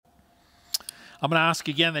I'm going to ask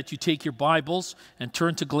again that you take your Bibles and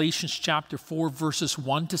turn to Galatians chapter 4, verses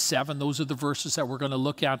 1 to 7. Those are the verses that we're going to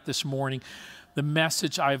look at this morning. The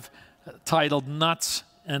message I've titled Nuts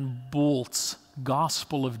and Bolts,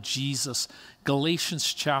 Gospel of Jesus.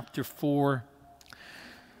 Galatians chapter 4.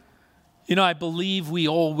 You know, I believe we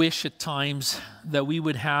all wish at times that we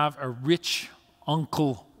would have a rich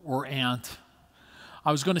uncle or aunt.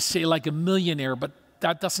 I was going to say like a millionaire, but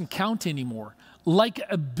that doesn't count anymore. Like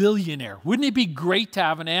a billionaire. Wouldn't it be great to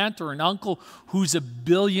have an aunt or an uncle who's a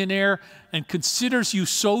billionaire and considers you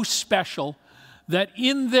so special that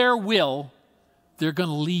in their will, they're going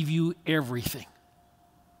to leave you everything?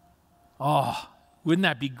 Oh, wouldn't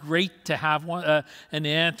that be great to have an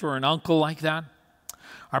aunt or an uncle like that?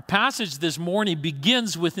 Our passage this morning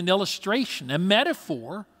begins with an illustration, a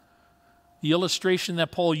metaphor. The illustration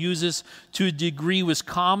that Paul uses to a degree was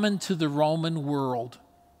common to the Roman world.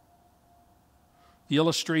 The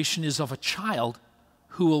illustration is of a child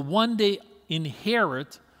who will one day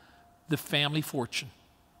inherit the family fortune.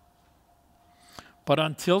 But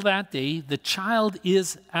until that day, the child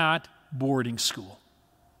is at boarding school.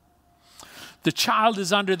 The child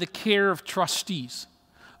is under the care of trustees.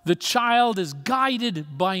 The child is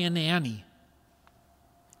guided by a nanny.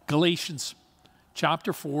 Galatians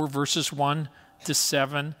chapter 4, verses 1 to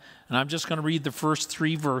 7. And I'm just going to read the first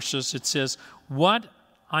 3 verses. It says, "What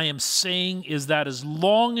I am saying is that as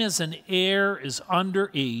long as an heir is under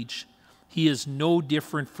age, he is no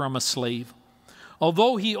different from a slave.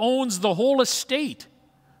 Although he owns the whole estate,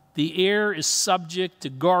 the heir is subject to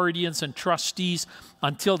guardians and trustees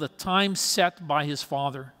until the time set by his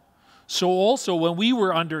father. So also when we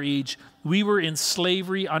were under age, we were in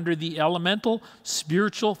slavery under the elemental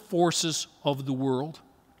spiritual forces of the world."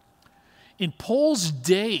 In Paul's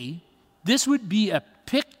day, this would be a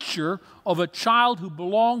picture of a child who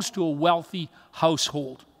belongs to a wealthy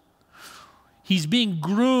household. He's being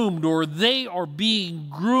groomed, or they are being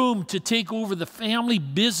groomed to take over the family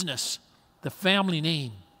business, the family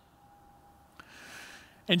name.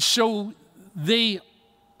 And so they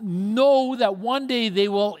know that one day they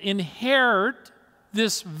will inherit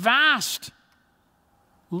this vast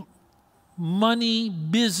money,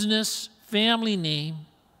 business, family name.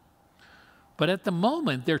 But at the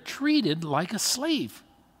moment, they're treated like a slave.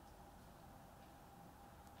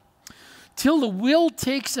 Till the will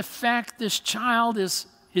takes effect, this child is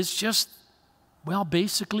just, well,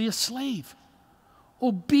 basically a slave.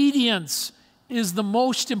 Obedience is the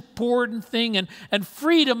most important thing, and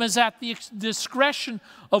freedom is at the discretion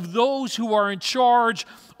of those who are in charge.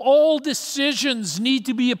 All decisions need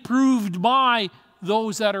to be approved by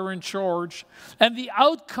those that are in charge, and the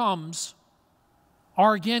outcomes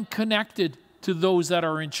are again connected to those that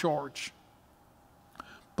are in charge.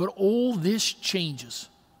 But all this changes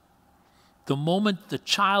the moment the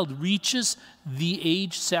child reaches the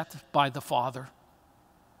age set by the father.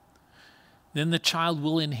 Then the child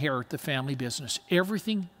will inherit the family business.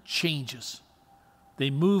 Everything changes. They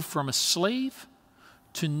move from a slave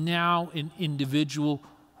to now an individual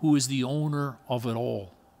who is the owner of it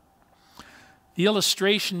all. The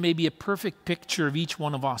illustration may be a perfect picture of each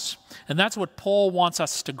one of us, and that's what Paul wants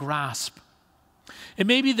us to grasp. It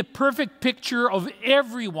may be the perfect picture of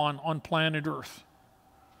everyone on planet Earth.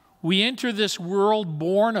 We enter this world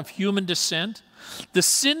born of human descent. The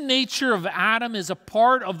sin nature of Adam is a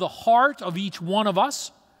part of the heart of each one of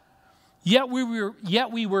us. Yet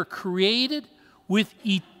we were created with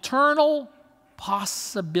eternal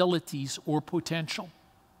possibilities or potential.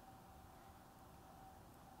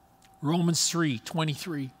 Romans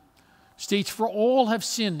 3:23 states, "For all have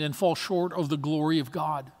sinned and fall short of the glory of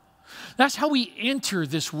God." That's how we enter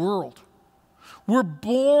this world. We're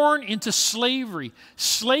born into slavery,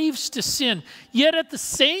 slaves to sin. Yet at the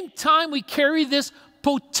same time, we carry this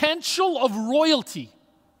potential of royalty.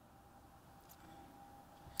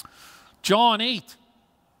 John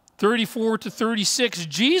 8:34 to 36,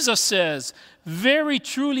 Jesus says, "Very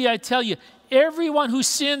truly I tell you, everyone who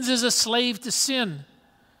sins is a slave to sin.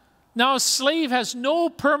 Now a slave has no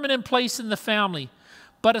permanent place in the family,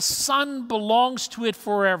 but a son belongs to it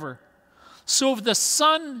forever. So if the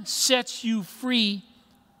Son sets you free,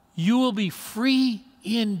 you will be free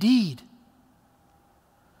indeed."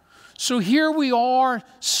 So here we are,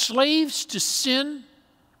 slaves to sin.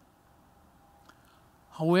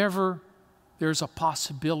 However, there's a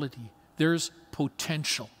possibility. There's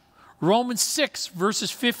potential. Romans 6,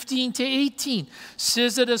 verses 15 to 18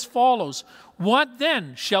 says it as follows. "What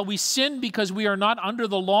then? Shall we sin because we are not under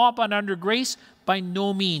the law but under grace? By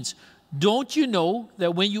no means. Don't you know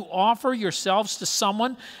that when you offer yourselves to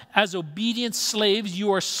someone as obedient slaves,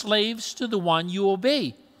 you are slaves to the one you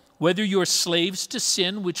obey, whether you are slaves to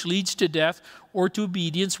sin, which leads to death, or to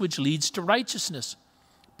obedience, which leads to righteousness.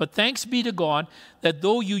 But thanks be to God that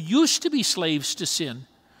though you used to be slaves to sin,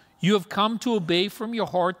 you have come to obey from your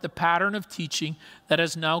heart the pattern of teaching that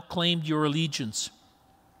has now claimed your allegiance.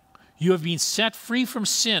 You have been set free from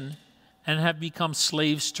sin and have become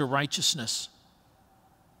slaves to righteousness.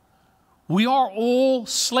 We are all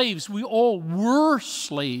slaves. We all were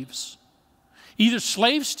slaves. Either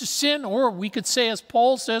slaves to sin, or we could say, as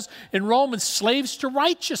Paul says in Romans, slaves to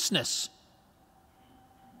righteousness.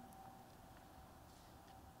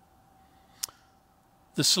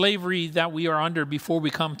 The slavery that we are under before we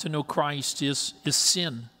come to know Christ is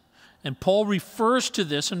sin. And Paul refers to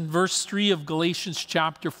this in verse 3 of Galatians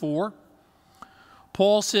chapter 4.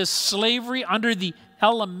 Paul says, slavery under the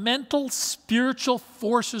elemental spiritual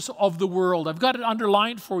forces of the world. I've got it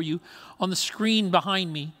underlined for you on the screen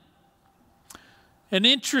behind me. An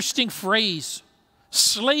interesting phrase,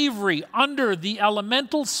 slavery under the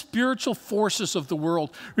elemental spiritual forces of the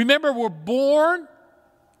world. Remember, we're born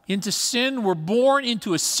into sin. We're born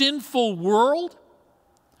into a sinful world.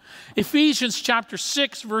 Ephesians chapter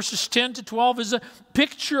 6, verses 10 to 12 is a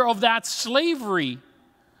picture of that slavery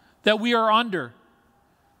that we are under.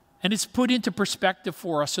 And it's put into perspective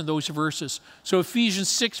for us in those verses. So Ephesians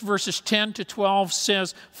 6, verses 10 to 12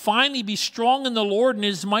 says, finally be strong in the Lord and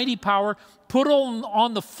his mighty power. Put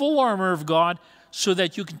on the full armor of God so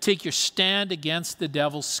that you can take your stand against the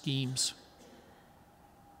devil's schemes.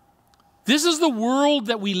 This is the world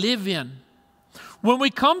that we live in. When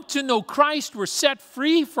we come to know Christ, we're set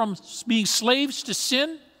free from being slaves to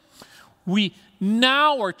sin. We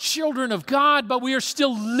now are children of God, but we are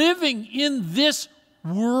still living in this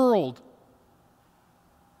world.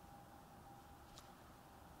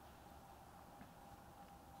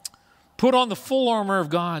 Put on the full armor of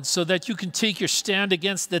God so that you can take your stand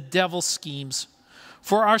against the devil's schemes.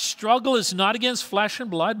 For our struggle is not against flesh and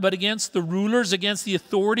blood, but against the rulers, against the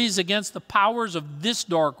authorities, against the powers of this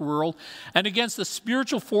dark world, and against the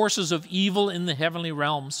spiritual forces of evil in the heavenly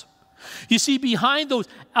realms. You see, behind those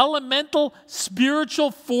elemental spiritual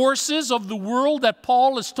forces of the world that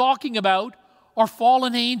Paul is talking about are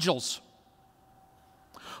fallen angels.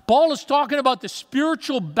 Paul is talking about the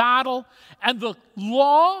spiritual battle, and the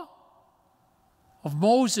law of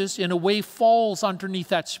Moses, in a way, falls underneath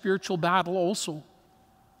that spiritual battle also.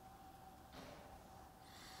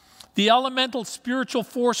 The elemental spiritual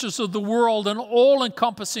forces of the world, an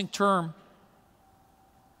all-encompassing term.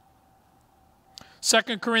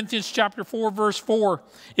 2 Corinthians chapter 4, verse 4,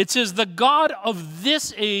 it says, the God of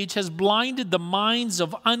this age has blinded the minds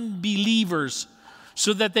of unbelievers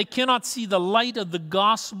so that they cannot see the light of the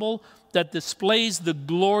gospel that displays the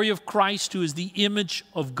glory of Christ, who is the image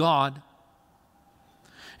of God.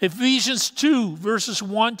 Ephesians 2, verses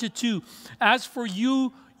 1 to 2, as for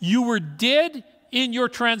you, you were dead in your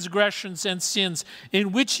transgressions and sins,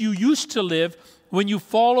 in which you used to live when you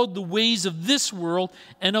followed the ways of this world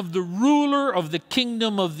and of the ruler of the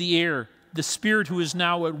kingdom of the air, the spirit who is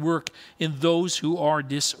now at work in those who are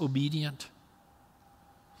disobedient.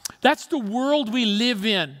 That's the world we live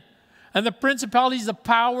in. And the principalities, the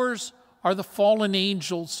powers are the fallen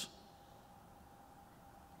angels.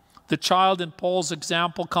 The child in Paul's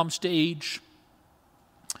example comes to age,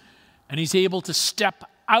 and he's able to step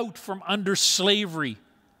out from under slavery,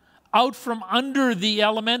 out from under the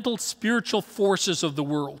elemental spiritual forces of the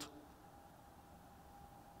world.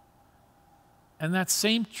 And that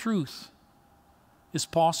same truth is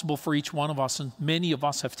possible for each one of us, and many of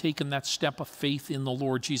us have taken that step of faith in the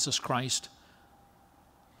Lord Jesus Christ.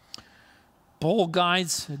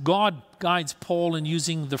 God guides Paul in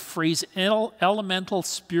using the phrase elemental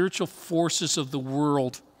spiritual forces of the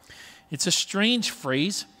world. It's a strange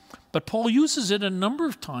phrase, but Paul uses it a number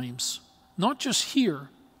of times, not just here.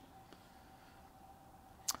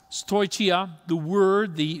 Stoichia, the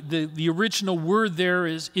word, the original word there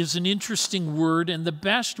is an interesting word, and the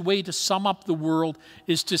best way to sum up the word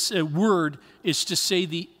is to say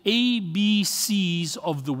the ABCs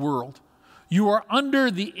of the world. You are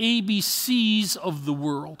under the ABCs of the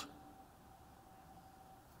world.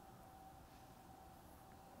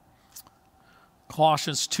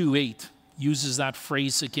 Colossians 2:8 uses that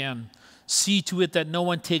phrase again. See to it that no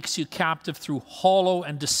one takes you captive through hollow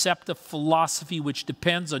and deceptive philosophy which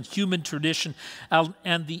depends on human tradition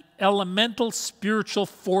and the elemental spiritual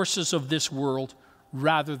forces of this world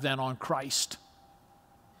rather than on Christ.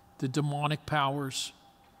 The demonic powers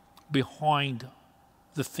behind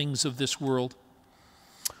the things of this world.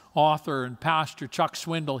 Author and pastor Chuck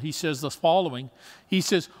Swindoll, he says the following. He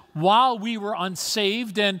says, while we were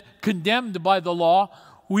unsaved and condemned by the law,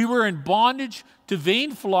 we were in bondage to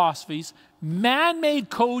vain philosophies, man-made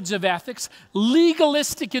codes of ethics,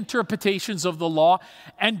 legalistic interpretations of the law,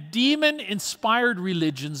 and demon-inspired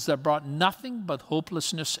religions that brought nothing but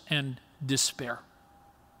hopelessness and despair.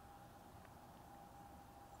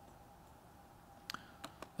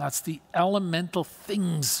 That's the elemental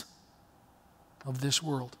things of this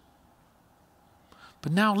world.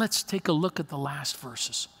 But now let's take a look at the last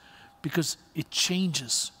verses, because it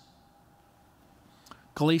changes.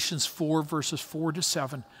 Galatians 4, verses 4 to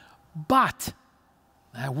 7. But,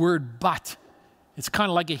 that word but, it's kind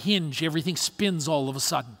of like a hinge. Everything spins all of a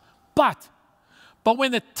sudden. But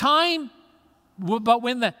when the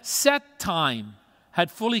set time had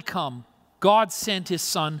fully come, God sent his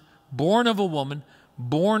Son, born of a woman,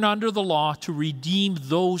 born under the law, to redeem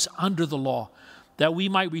those under the law, that we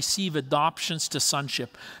might receive adoptions to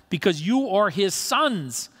sonship. Because you are his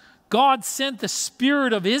sons, God sent the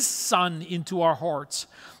Spirit of his Son into our hearts,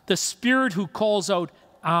 the Spirit who calls out,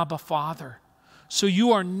 Abba, Father. So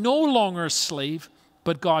you are no longer a slave,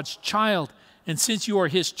 but God's child. And since you are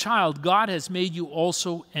his child, God has made you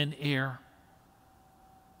also an heir.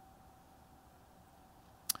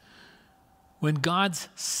 When God's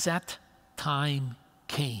set time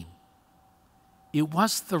came, it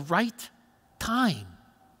was the right time.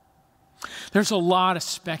 There's a lot of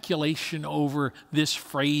speculation over this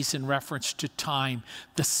phrase in reference to time.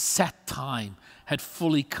 The set time had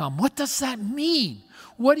fully come. What does that mean?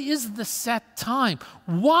 What is the set time?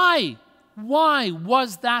 Why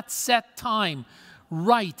was that set time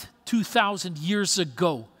right 2,000 years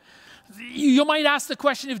ago? You might ask the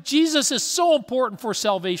question, if Jesus is so important for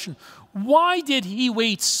salvation, why did he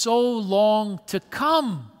wait so long to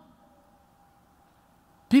come?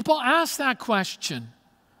 People ask that question.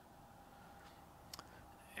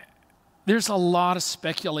 There's a lot of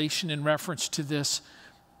speculation in reference to this.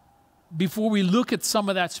 Before we look at some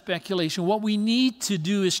of that speculation, what we need to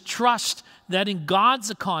do is trust that in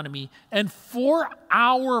God's economy and for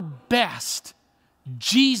our best,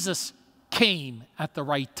 Jesus came at the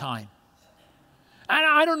right time. And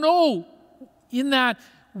I don't know in that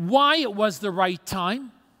why it was the right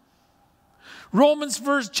time. Romans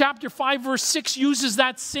chapter 5, verse 6 uses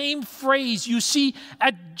that same phrase. You see,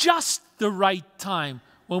 at just the right time,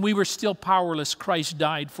 when we were still powerless, Christ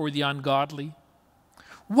died for the ungodly.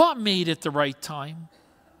 What made it the right time?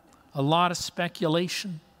 A lot of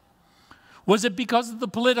speculation. Was it because of the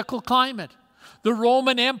political climate? The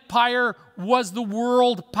Roman Empire was the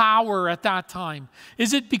world power at that time.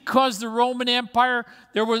 Is it because the Roman Empire,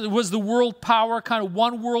 there was the world power, kind of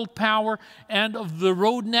one world power, and of the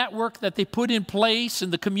road network that they put in place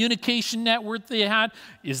and the communication network they had?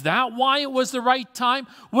 Is that why it was the right time?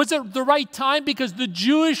 Was it the right time because the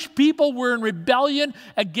Jewish people were in rebellion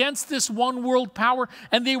against this one world power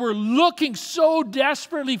and they were looking so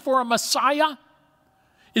desperately for a Messiah?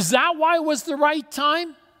 Is that why it was the right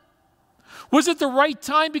time? Was it the right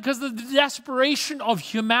time because of the desperation of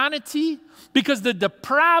humanity? Because of the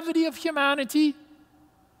depravity of humanity?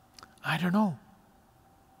 I don't know.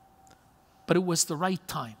 But it was the right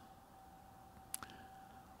time.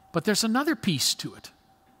 But there's another piece to it.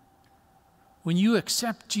 When you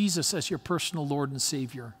accept Jesus as your personal Lord and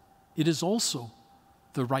Savior, it is also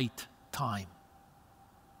the right time.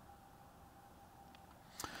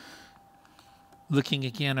 Looking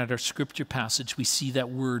again at our scripture passage, we see that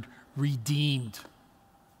word redeemed.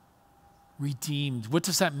 Redeemed. What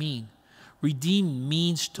does that mean? Redeemed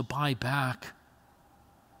means to buy back.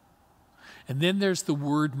 And then there's the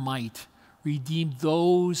word might. Redeemed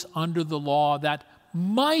those under the law that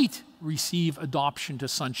might receive adoption to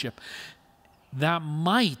sonship. That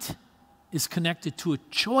might is connected to a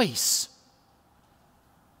choice.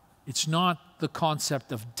 It's not the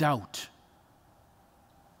concept of doubt.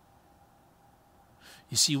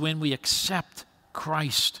 You see, when we accept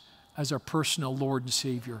Christ as our personal Lord and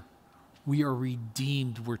Savior, we are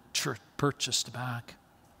redeemed, we're purchased back.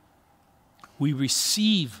 We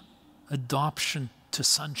receive adoption to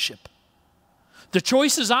sonship. The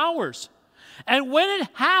choice is ours. And when it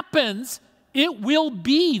happens, it will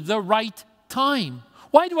be the right time.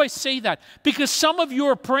 Why do I say that? Because some of you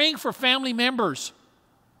are praying for family members.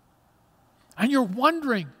 And you're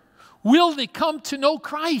wondering, will they come to know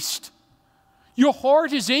Christ? Your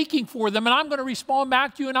heart is aching for them, and I'm going to respond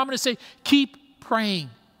back to you, and I'm going to say, keep praying,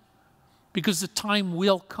 because the time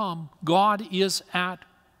will come. God is at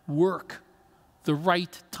work. The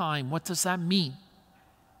right time. What does that mean?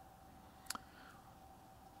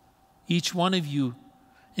 Each one of you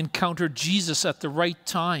encountered Jesus at the right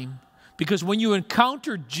time, because when you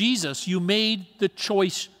encountered Jesus, you made the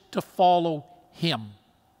choice to follow him.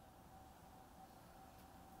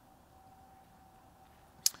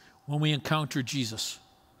 When we encounter Jesus,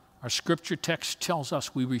 Our scripture text tells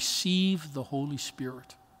us we receive the Holy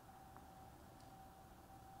Spirit.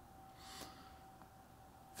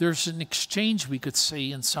 There's an exchange, we could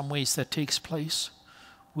say, in some ways that takes place.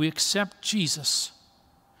 We accept Jesus.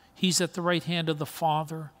 He's at the right hand of the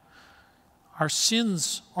Father. Our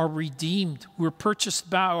sins are redeemed. We're purchased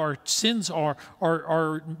by our sins are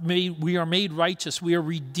made, we are made righteous. We are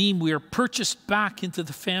redeemed. We are purchased back into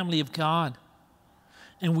the family of God.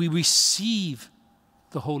 And we receive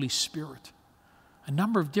the Holy Spirit. A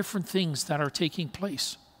number of different things that are taking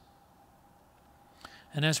place.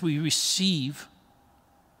 And as we receive,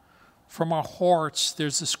 from our hearts,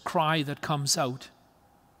 there's this cry that comes out.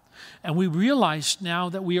 And we realize now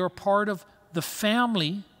that we are part of the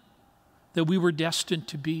family that we were destined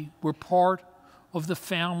to be. We're part of the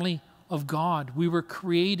family of God. We were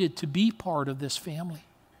created to be part of this family.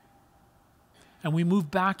 And we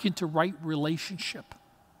move back into right relationship.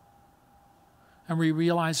 And we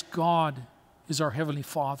realize God is our Heavenly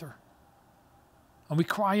Father. And we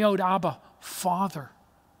cry out, Abba, Father.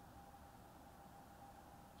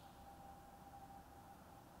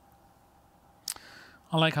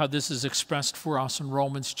 I like how this is expressed for us in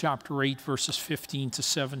Romans chapter 8, verses 15 to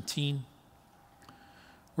 17,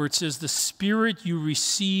 where it says, the Spirit you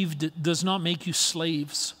received does not make you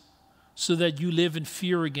slaves, so that you live in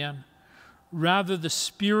fear again. Rather, the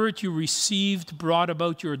Spirit you received brought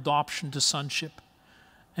about your adoption to sonship,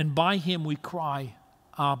 and by Him we cry,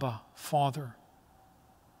 Abba, Father.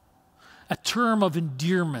 A term of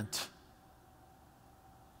endearment.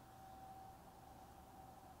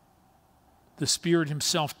 The Spirit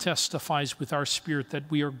Himself testifies with our spirit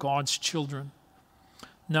that we are God's children.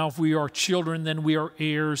 Now, if we are children, then we are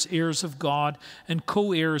heirs, heirs of God, and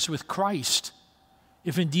co-heirs with Christ,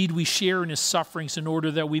 if indeed we share in His sufferings, in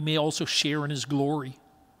order that we may also share in His glory.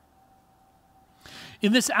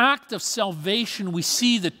 In this act of salvation, we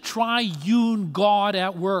see the triune God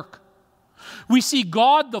at work. We see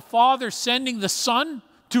God the Father sending the Son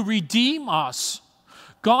to redeem us.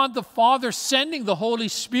 God the Father sending the Holy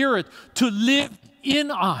Spirit to live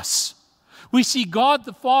in us. We see God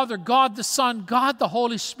the Father, God the Son, God the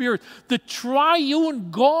Holy Spirit, the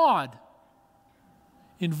triune God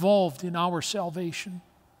involved in our salvation.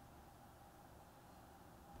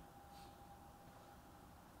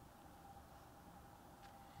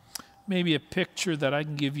 Maybe a picture that I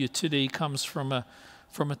can give you today comes from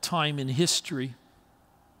a time in history.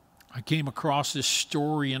 I came across this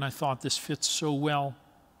story and I thought this fits so well.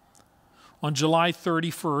 On July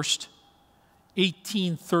 31st,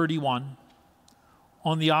 1831,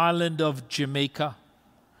 on the island of Jamaica,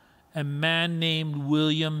 a man named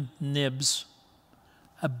William Nibbs,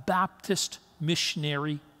 a Baptist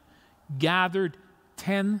missionary, gathered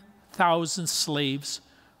 10,000 slaves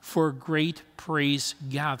for a great praise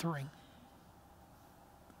gathering.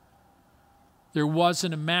 There was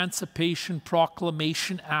an Emancipation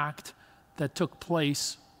Proclamation Act that took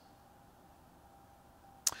place.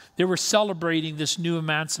 They were celebrating this new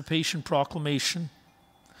Emancipation Proclamation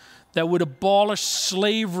that would abolish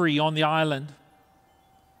slavery on the island.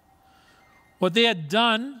 What they had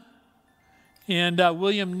done, and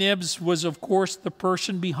William Nibbs was, of course, the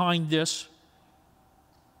person behind this.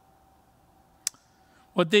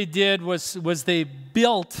 What they did was they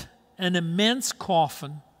built an immense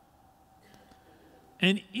coffin,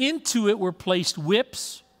 and into it were placed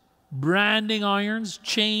whips, branding irons,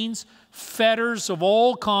 chains, fetters of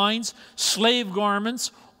all kinds, slave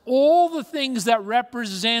garments, all the things that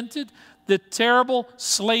represented the terrible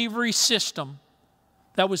slavery system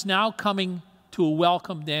that was now coming to a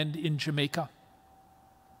welcomed end in Jamaica.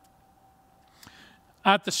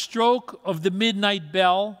 At the stroke of the midnight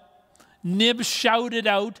bell, Nibbs shouted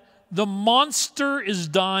out, "The monster is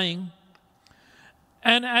dying."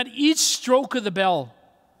 And at each stroke of the bell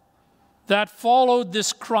that followed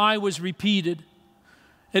this cry was repeated.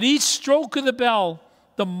 At each stroke of the bell,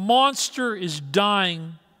 "The monster is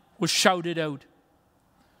dying," was shouted out.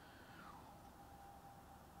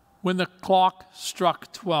 When the clock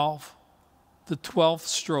struck 12, the 12th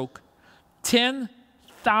stroke,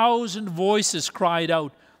 10,000 voices cried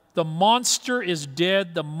out, "The monster is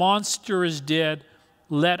dead, the monster is dead,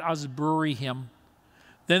 let us bury him."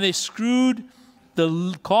 Then they screwed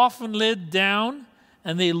the coffin lid down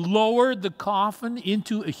and they lowered the coffin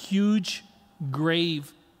into a huge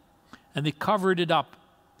grave and they covered it up.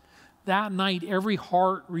 That night, every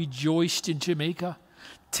heart rejoiced in Jamaica.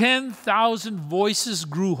 10,000 voices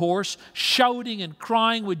grew hoarse, shouting and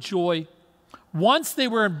crying with joy. Once they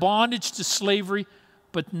were in bondage to slavery,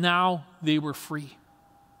 but now they were free.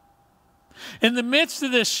 In the midst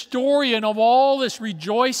of this story and of all this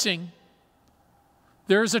rejoicing,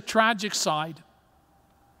 there's a tragic side.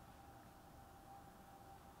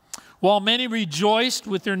 While many rejoiced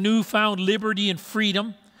with their newfound liberty and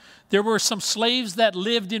freedom, there were some slaves that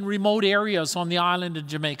lived in remote areas on the island of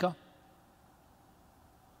Jamaica.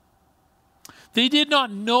 They did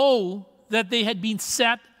not know that they had been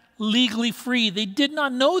set legally free. They did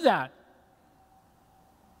not know that.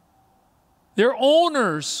 Their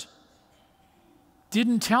owners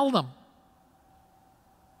didn't tell them.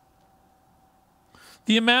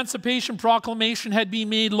 The Emancipation Proclamation had been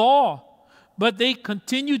made law, but they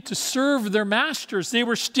continued to serve their masters. They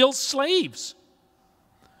were still slaves.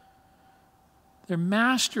 Their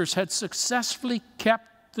masters had successfully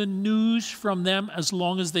kept the news from them as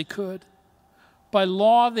long as they could. By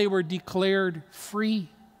law, they were declared free,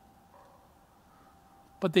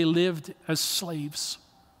 but they lived as slaves.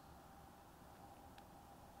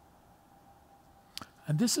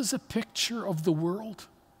 And this is a picture of the world.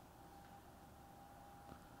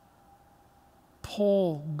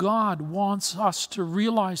 God wants us to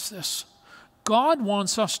realize this. God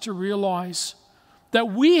wants us to realize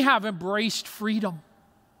that we have embraced freedom,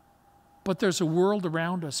 but there's a world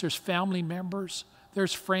around us. There's family members,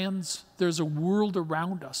 there's friends, there's a world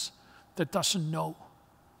around us that doesn't know.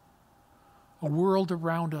 A world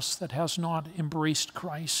around us that has not embraced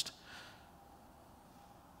Christ.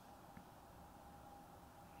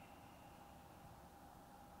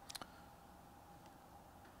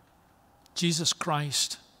 Jesus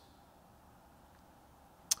Christ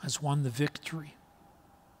has won the victory.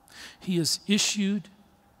 He has issued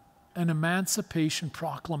an emancipation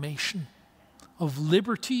proclamation of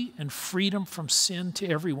liberty and freedom from sin to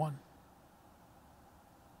everyone.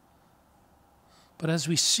 But as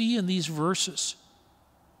we see in these verses,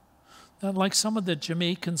 that like some of the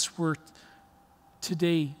Jamaicans were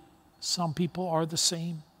today, some people are the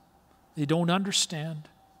same. They don't understand.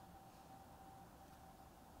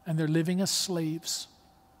 And they're living as slaves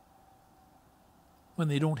when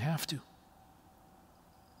they don't have to.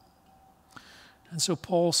 And so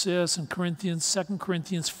Paul says in 2 Corinthians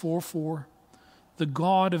 4:4, the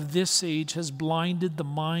God of this age has blinded the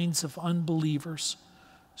minds of unbelievers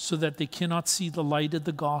so that they cannot see the light of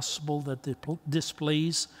the gospel that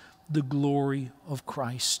displays the glory of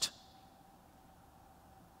Christ.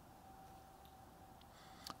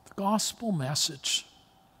 The gospel message,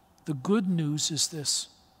 the good news is this.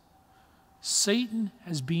 Satan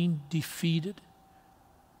has been defeated.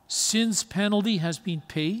 Sin's penalty has been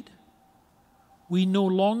paid. We no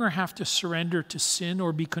longer have to surrender to sin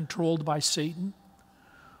or be controlled by Satan.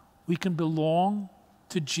 We can belong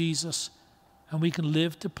to Jesus and we can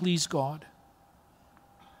live to please God.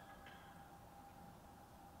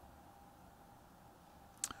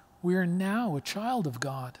 We are now a child of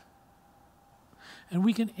God, and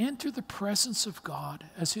we can enter the presence of God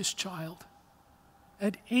as His child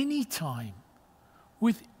at any time,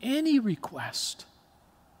 with any request.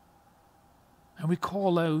 And we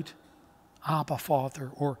call out, Abba, Father,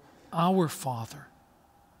 or our Father.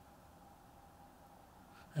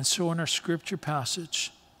 And so in our scripture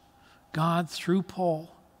passage, God, through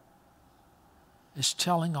Paul, is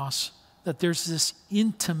telling us that there's this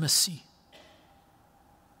intimacy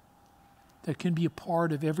that can be a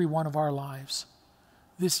part of every one of our lives.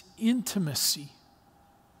 This intimacy,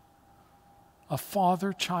 a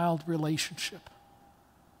father-child relationship.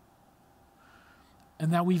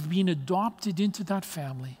 And that we've been adopted into that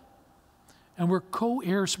family. And we're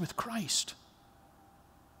co-heirs with Christ.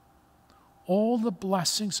 All the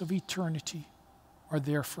blessings of eternity are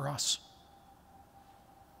there for us.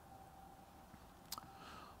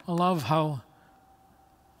 I love how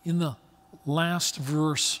in the last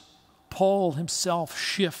verse, Paul himself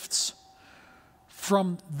shifts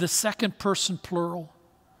from the second person plural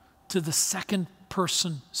to the second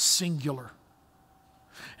person singular.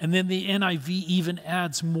 And then the NIV even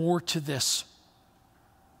adds more to this.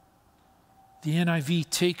 The NIV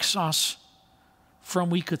takes us from,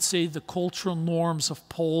 we could say, the cultural norms of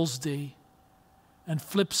Paul's day and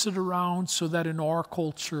flips it around so that in our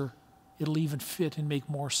culture it'll even fit and make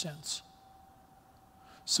more sense.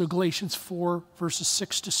 So Galatians 4, verses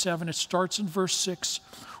 6 to 7, it starts in verse 6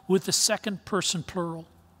 with the second person plural.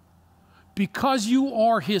 Because you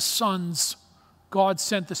are His sons, God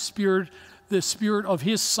sent the Spirit of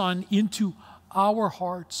His Son into our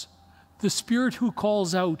hearts. The Spirit who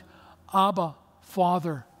calls out, Abba,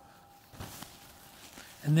 Father.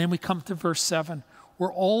 And then we come to verse 7,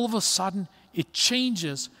 where all of a sudden it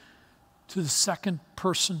changes to the second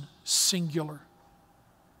person singular.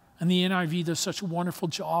 And the NIV does such a wonderful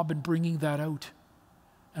job in bringing that out.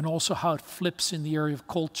 And also how it flips in the area of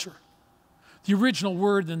culture. The original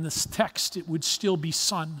word in this text, it would still be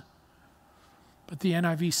son. But the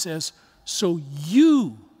NIV says, so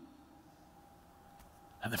you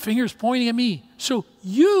And the finger is pointing at me. So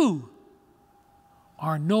you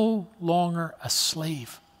are no longer a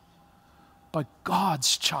slave, but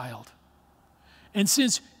God's child. And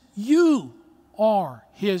since you are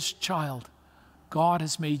his child, God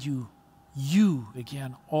has made you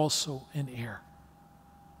again also an heir.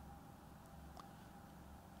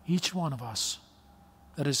 Each one of us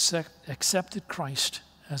that has accepted Christ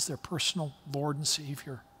as their personal Lord and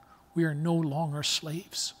Savior, we are no longer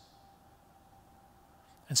slaves.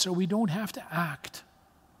 And so we don't have to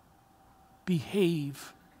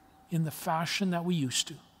behave in the fashion that we used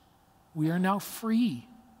to. We are now free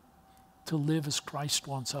to live as Christ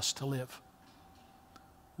wants us to live.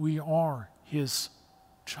 We are his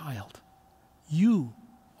child. You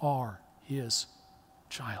are his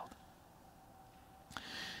child.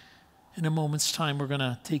 In a moment's time, we're going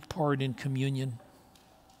to take part in communion.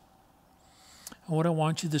 And what I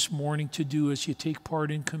want you this morning to do as you take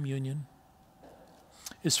part in communion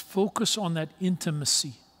is focus on that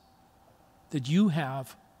intimacy that you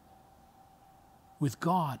have with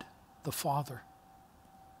God the Father.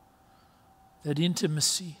 That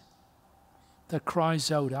intimacy that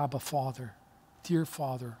cries out, Abba, Father,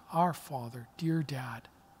 our Father, dear Dad.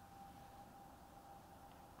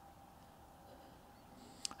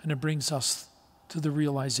 And it brings us to the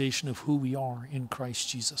realization of who we are in Christ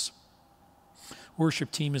Jesus.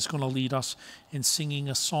 Worship team is going to lead us in singing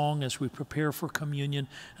a song as we prepare for communion.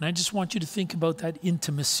 And I just want you to think about that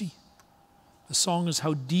intimacy. The song is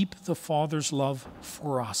How Deep the Father's Love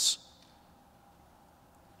for Us.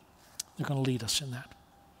 They're going to lead us in that.